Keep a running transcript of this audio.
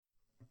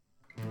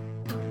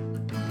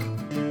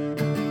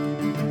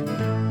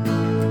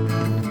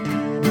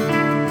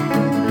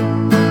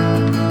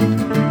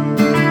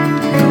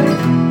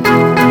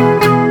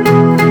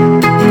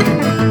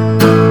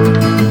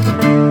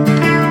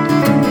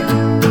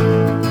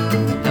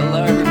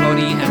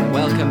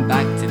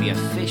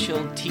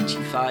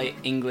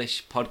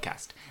English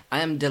podcast. I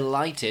am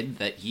delighted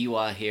that you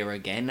are here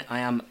again. I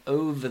am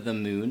over the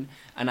moon,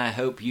 and I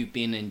hope you've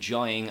been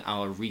enjoying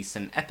our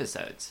recent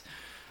episodes.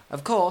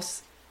 Of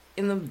course,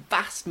 in the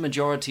vast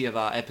majority of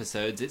our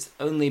episodes, it's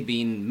only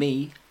been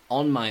me,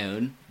 on my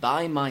own,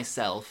 by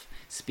myself,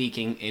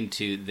 speaking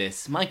into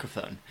this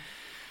microphone.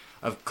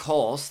 Of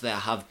course, there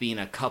have been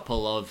a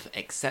couple of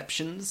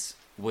exceptions,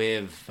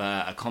 with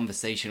a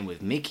conversation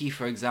with Mickey,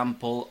 for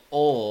example,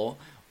 or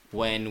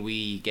when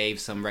we gave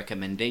some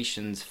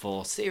recommendations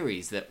for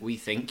series that we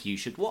think you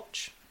should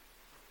watch.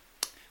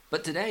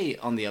 But today,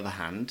 on the other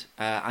hand,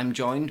 I'm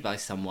joined by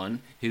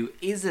someone who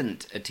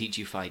isn't a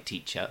Teachify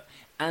teacher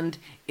and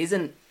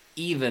isn't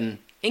even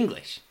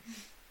English.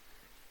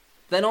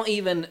 They're not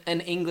even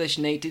an English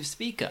native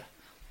speaker.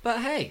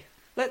 But hey,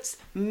 let's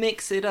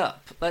mix it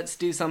up. Let's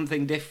do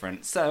something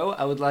different. So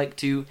I would like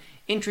to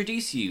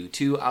introduce you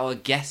to our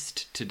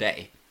guest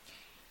today.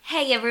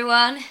 Hey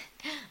everyone,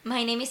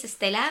 my name is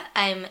Estela.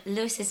 I'm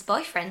Luis's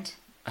boyfriend.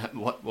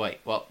 What?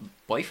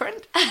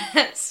 Boyfriend?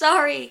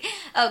 Sorry,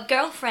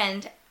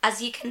 girlfriend.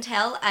 As you can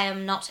tell, I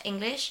am not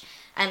English.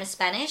 I'm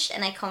Spanish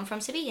and I come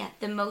from Sevilla,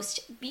 the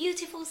most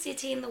beautiful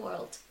city in the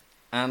world.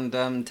 And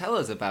tell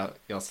us about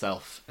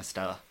yourself,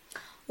 Estela.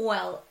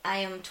 Well, I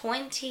am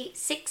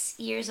 26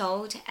 years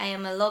old, I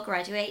am a law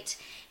graduate,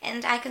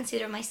 and I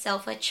consider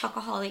myself a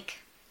chocoholic.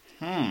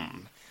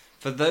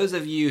 For those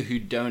of you who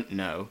don't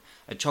know,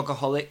 a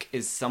chocoholic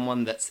is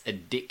someone that's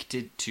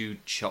addicted to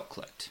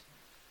chocolate.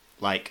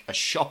 Like a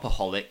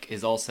shopaholic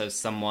is also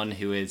someone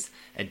who is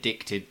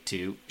addicted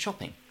to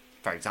shopping,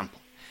 for example.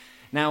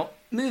 Now,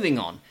 moving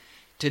on.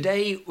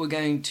 Today we're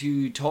going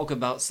to talk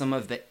about some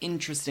of the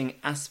interesting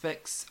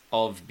aspects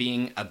of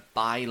being a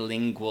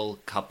bilingual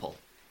couple.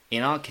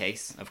 In our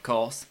case, of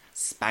course,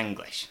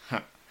 Spanglish.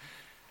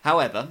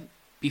 However,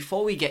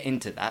 before we get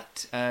into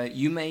that,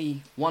 you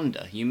may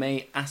wonder, you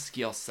may ask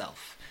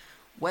yourself,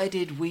 where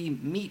did we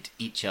meet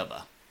each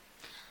other?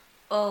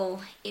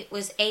 Oh, it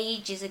was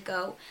ages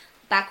ago,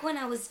 back when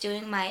I was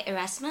doing my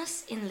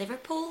Erasmus in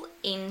Liverpool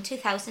in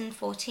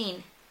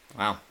 2014.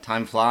 Wow,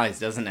 time flies,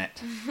 doesn't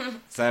it?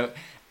 So,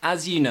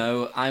 as you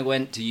know, I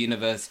went to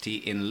university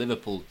in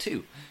Liverpool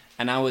too,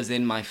 and I was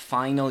in my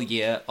final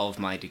year of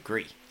my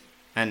degree.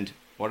 And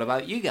what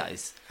about you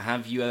guys?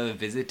 Have you ever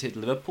visited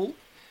Liverpool?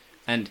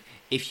 And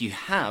if you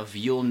have,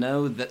 you'll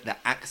know that the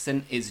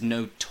accent is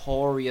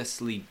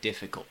notoriously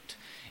difficult.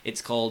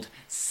 It's called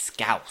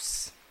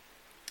Scouse.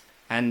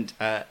 And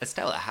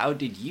Estela, how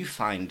did you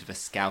find the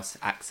Scouse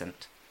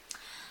accent?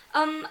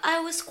 I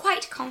was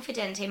quite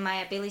confident in my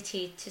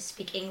ability to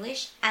speak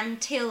English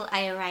until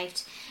I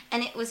arrived,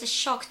 and it was a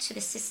shock to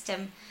the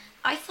system.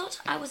 I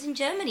thought I was in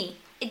Germany.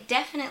 It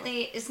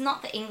definitely is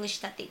not the English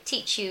that they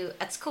teach you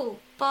at school,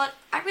 but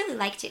I really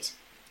liked it.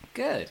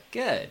 Good.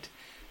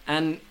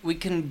 And we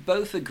can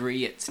both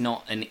agree it's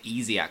not an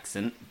easy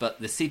accent,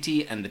 but the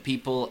city and the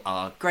people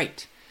are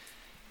great.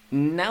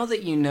 Now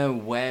that you know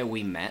where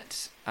we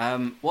met,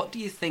 what do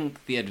you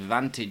think the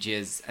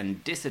advantages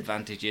and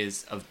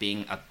disadvantages of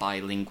being a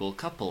bilingual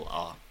couple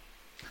are?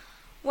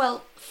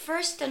 Well,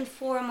 first and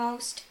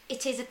foremost,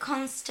 it is a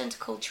constant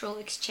cultural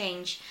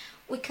exchange.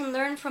 We can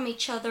learn from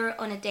each other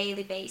on a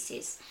daily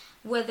basis,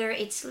 whether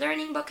it's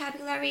learning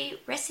vocabulary,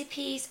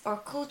 recipes, or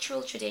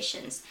cultural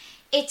traditions.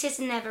 It is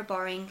never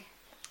boring.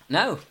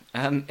 No,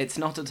 it's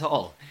not at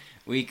all.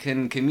 We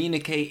can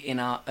communicate in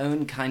our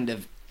own kind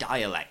of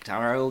dialect,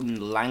 our own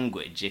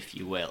language, if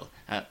you will.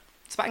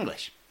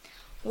 Spanglish.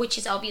 Which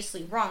is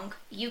obviously wrong.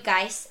 You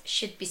guys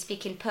should be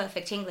speaking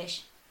perfect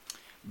English.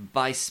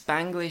 By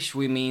Spanglish,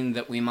 we mean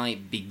that we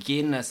might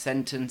begin a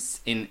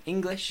sentence in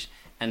English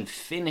and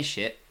finish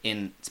it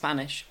in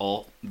Spanish,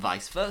 or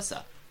vice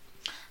versa.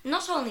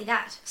 Not only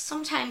that,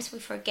 sometimes we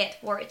forget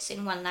words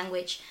in one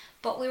language,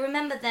 but we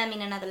remember them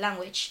in another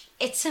language.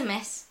 It's a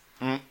mess.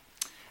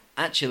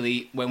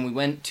 Actually, when we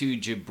went to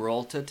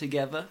Gibraltar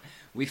together,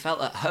 we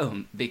felt at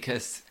home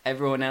because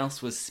everyone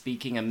else was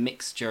speaking a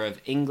mixture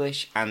of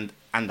English and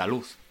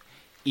Andaluz.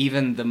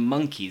 Even the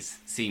monkeys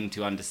seemed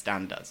to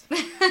understand us.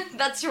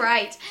 That's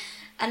right.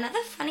 Another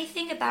funny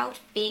thing about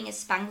being a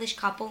Spanglish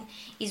couple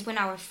is when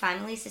our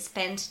families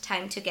spend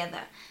time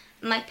together.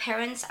 My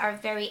parents are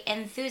very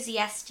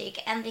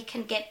enthusiastic and they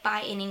can get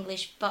by in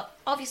English, but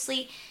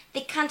obviously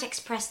they can't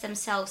express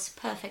themselves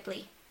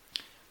perfectly.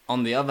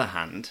 On the other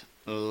hand,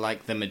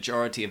 like the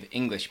majority of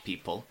English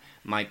people,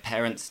 my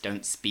parents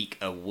don't speak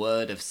a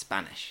word of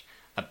Spanish,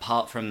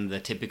 apart from the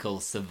typical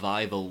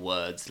survival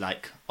words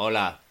like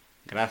hola,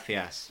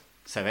 gracias,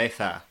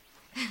 cerveza.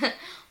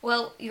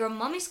 Well, your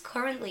mom is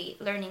currently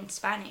learning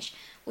Spanish,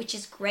 which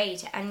is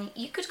great, and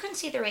you could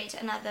consider it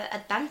another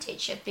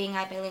advantage of being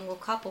a bilingual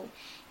couple,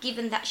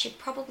 given that she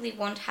probably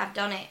won't have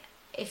done it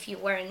if you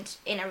weren't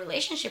in a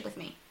relationship with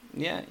me.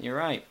 Yeah, you're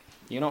right.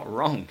 You're not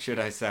wrong, should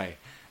I say.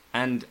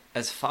 And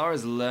as far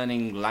as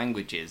learning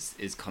languages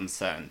is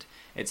concerned,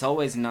 it's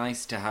always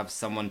nice to have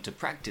someone to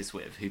practice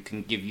with who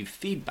can give you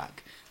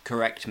feedback,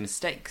 correct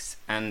mistakes,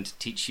 and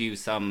teach you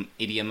some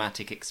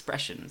idiomatic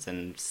expressions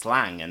and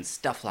slang and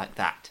stuff like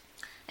that.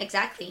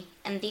 Exactly.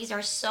 And these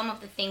are some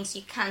of the things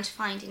you can't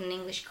find in an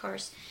English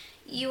course.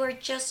 You are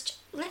just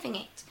living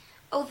it.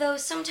 Although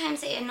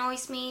sometimes it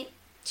annoys me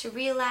to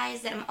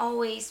realize that I'm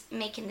always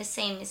making the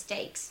same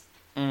mistakes.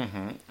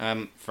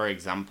 For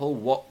example,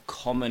 what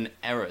common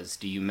errors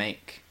do you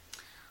make?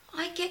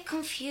 I get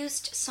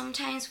confused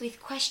sometimes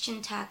with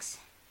question tags.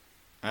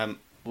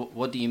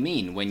 What do you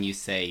mean when you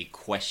say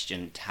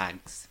question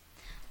tags?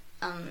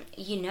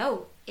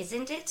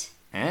 Isn't it?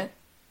 Eh?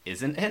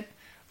 Isn't it?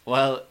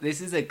 Well,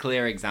 this is a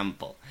clear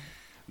example.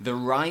 The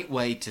right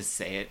way to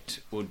say it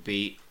would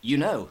be,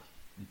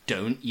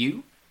 don't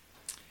you?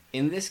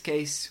 In this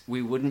case,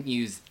 we wouldn't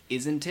use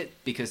isn't it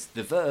because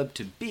the verb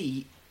to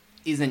be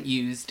isn't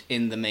used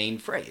in the main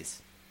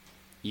phrase.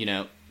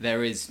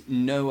 There is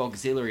no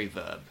auxiliary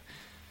verb.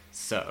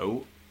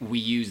 So, we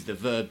use the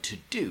verb to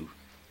do.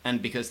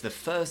 And because the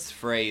first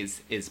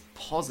phrase is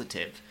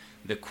positive,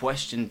 the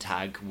question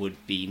tag would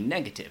be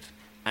negative,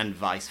 and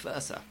vice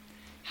versa.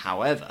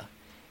 However,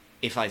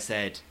 if I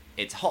said,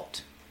 it's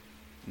hot,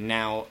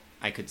 now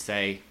I could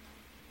say,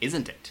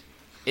 isn't it?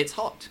 It's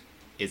hot,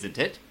 isn't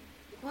it?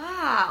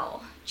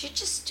 Wow, you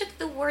just took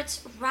the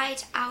words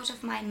right out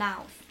of my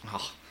mouth.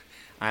 Oh,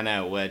 I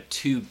know, we're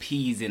two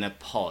peas in a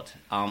pod,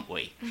 aren't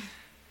we?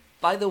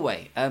 By the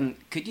way,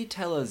 could you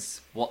tell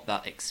us what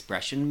that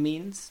expression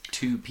means?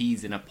 Two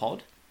peas in a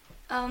pod?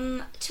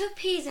 Two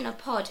peas in a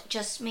pod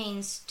just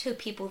means two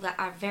people that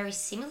are very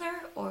similar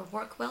or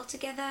work well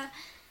together.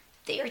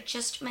 They are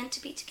just meant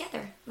to be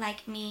together,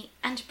 like me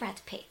and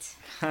Brad Pitt.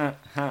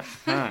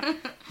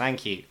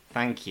 Thank you.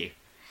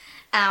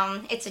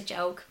 It's a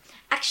joke.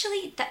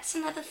 Actually, that's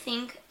another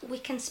thing we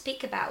can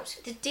speak about.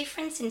 The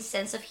difference in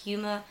sense of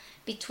humor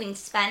between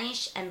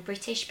Spanish and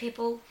British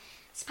people.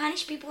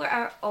 Spanish people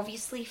are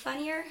obviously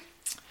funnier.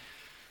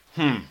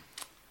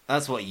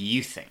 That's what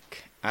you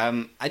think.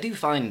 I do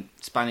find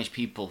Spanish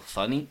people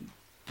funny,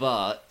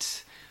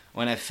 but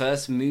when I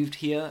first moved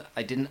here,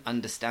 I didn't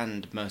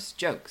understand most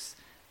jokes.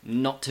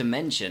 Not to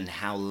mention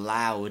how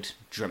loud,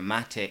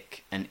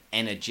 dramatic, and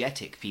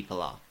energetic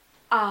people are.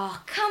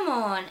 Oh, come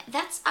on.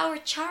 That's our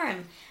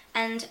charm.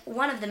 And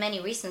one of the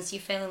many reasons you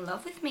fell in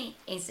love with me,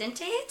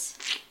 isn't it?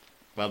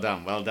 Well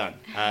done.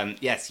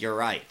 Yes, you're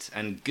right.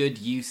 And good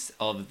use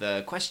of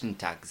the question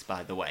tags,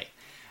 by the way.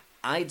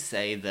 I'd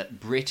say that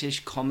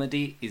British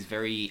comedy is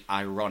very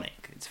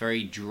ironic. It's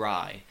very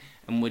dry.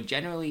 And we're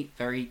generally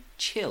very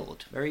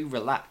chilled, very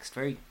relaxed,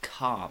 very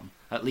calm.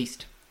 At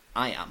least,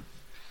 I am.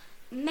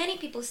 Many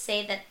people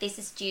say that this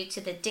is due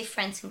to the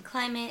difference in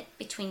climate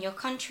between your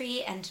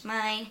country and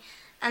mine,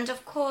 and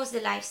of course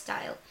the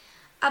lifestyle.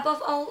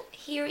 Above all,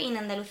 here in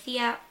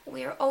Andalusia,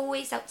 we're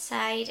always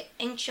outside,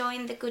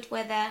 enjoying the good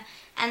weather,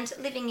 and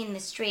living in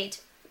the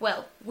street.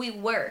 Well, we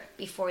were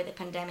before the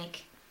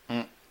pandemic.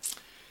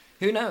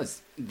 Who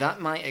knows? That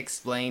might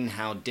explain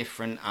how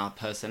different our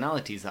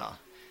personalities are.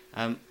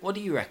 What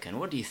do you reckon?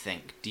 What do you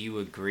think? Do you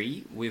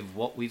agree with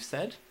what we've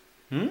said?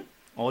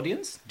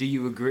 Audience, do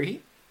you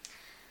agree?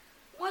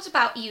 What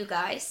about you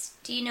guys?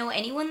 Do you know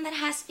anyone that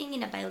has been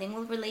in a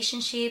bilingual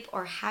relationship,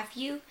 or have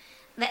you?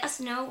 Let us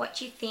know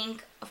what you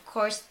think. Of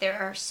course, there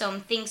are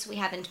some things we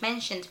haven't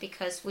mentioned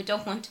because we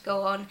don't want to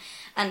go on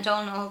and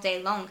on all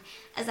day long,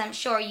 as I'm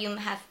sure you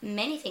have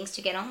many things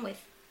to get on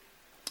with.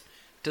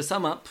 To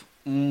sum up,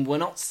 we're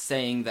not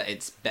saying that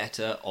it's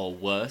better or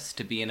worse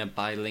to be in a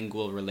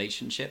bilingual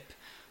relationship,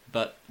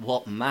 but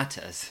what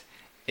matters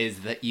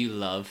is that you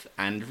love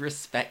and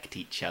respect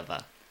each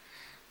other.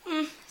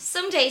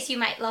 Some days you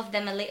might love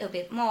them a little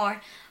bit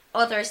more,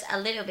 others a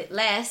little bit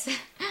less,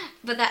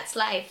 but that's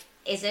life,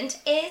 isn't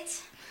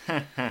it?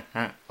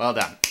 Well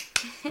done.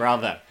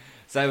 Bravo.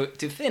 So,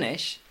 to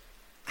finish,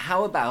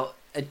 how about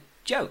a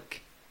joke?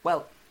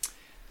 Well,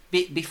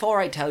 before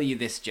I tell you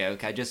this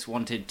joke, I just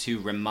wanted to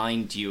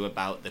remind you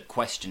about the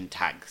question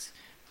tags.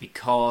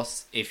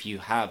 Because if you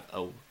have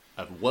a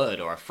word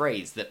or a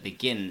phrase that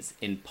begins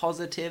in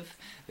positive,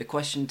 the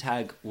question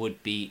tag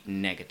would be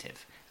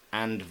negative,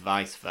 and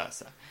vice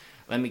versa.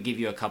 Let me give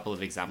you a couple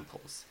of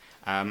examples.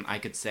 I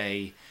could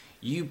say,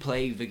 you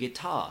play the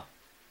guitar,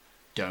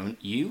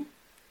 don't you?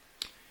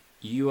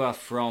 You are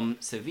from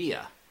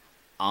Sevilla,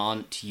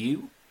 aren't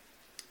you?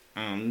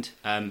 And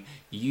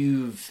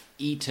you've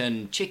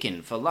eaten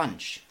chicken for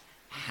lunch,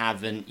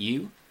 haven't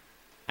you?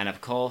 And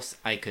of course,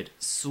 I could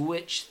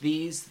switch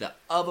these the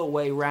other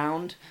way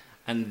round,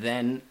 and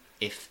then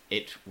if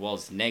it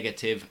was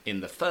negative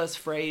in the first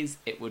phrase,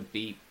 it would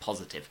be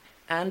positive.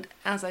 And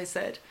as I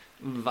said,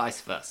 vice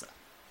versa.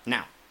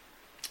 Now,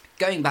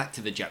 going back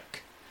to the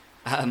joke.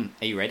 Are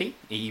you ready?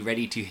 Are you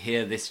ready to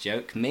hear this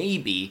joke?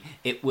 Maybe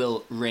it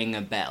will ring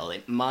a bell.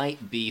 It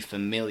might be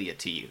familiar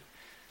to you.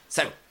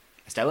 So,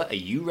 Estella, are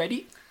you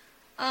ready?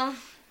 I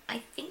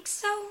think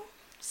so.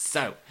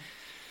 So,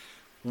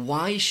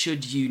 why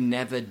should you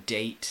never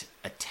date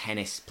a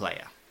tennis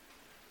player?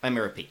 Let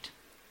me repeat.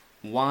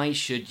 Why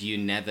should you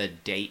never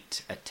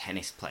date a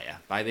tennis player?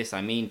 By this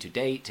I mean to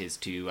date is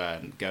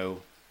to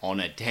go on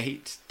a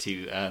date,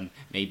 to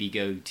maybe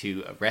go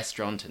to a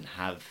restaurant and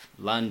have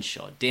lunch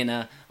or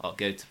dinner, or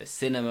go to the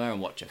cinema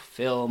and watch a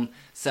film.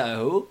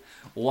 So,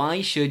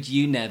 why should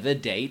you never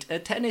date a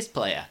tennis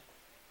player?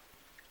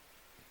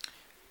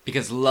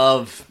 Because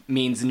love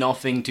means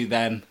nothing to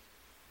them.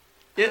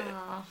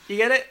 Yeah, you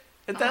get it,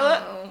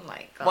 Adela? Oh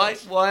my god.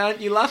 Why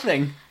aren't you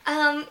laughing?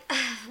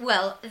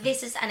 Well,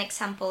 this is an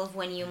example of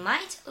when you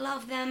might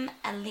love them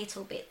a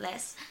little bit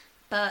less.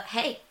 But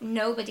hey,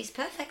 nobody's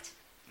perfect.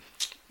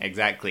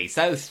 Exactly.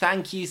 So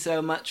thank you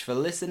so much for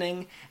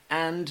listening,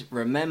 and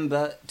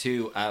remember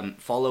to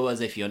follow us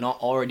if you're not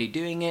already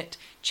doing it.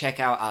 Check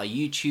out our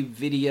YouTube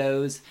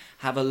videos.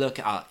 Have a look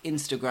at our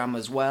Instagram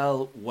as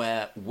well,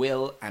 where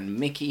Will and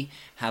Mickey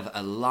have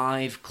a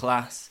live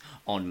class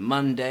on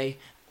Monday,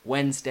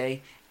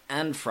 Wednesday,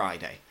 and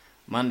Friday.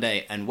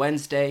 Monday and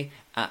Wednesday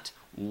at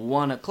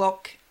 1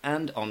 o'clock,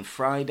 and on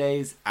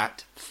Fridays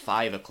at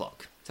 5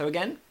 o'clock. So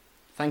again,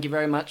 thank you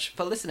very much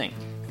for listening.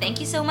 Thank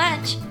you so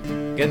much.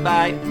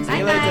 Goodbye. See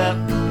you later.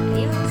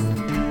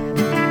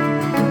 Adios.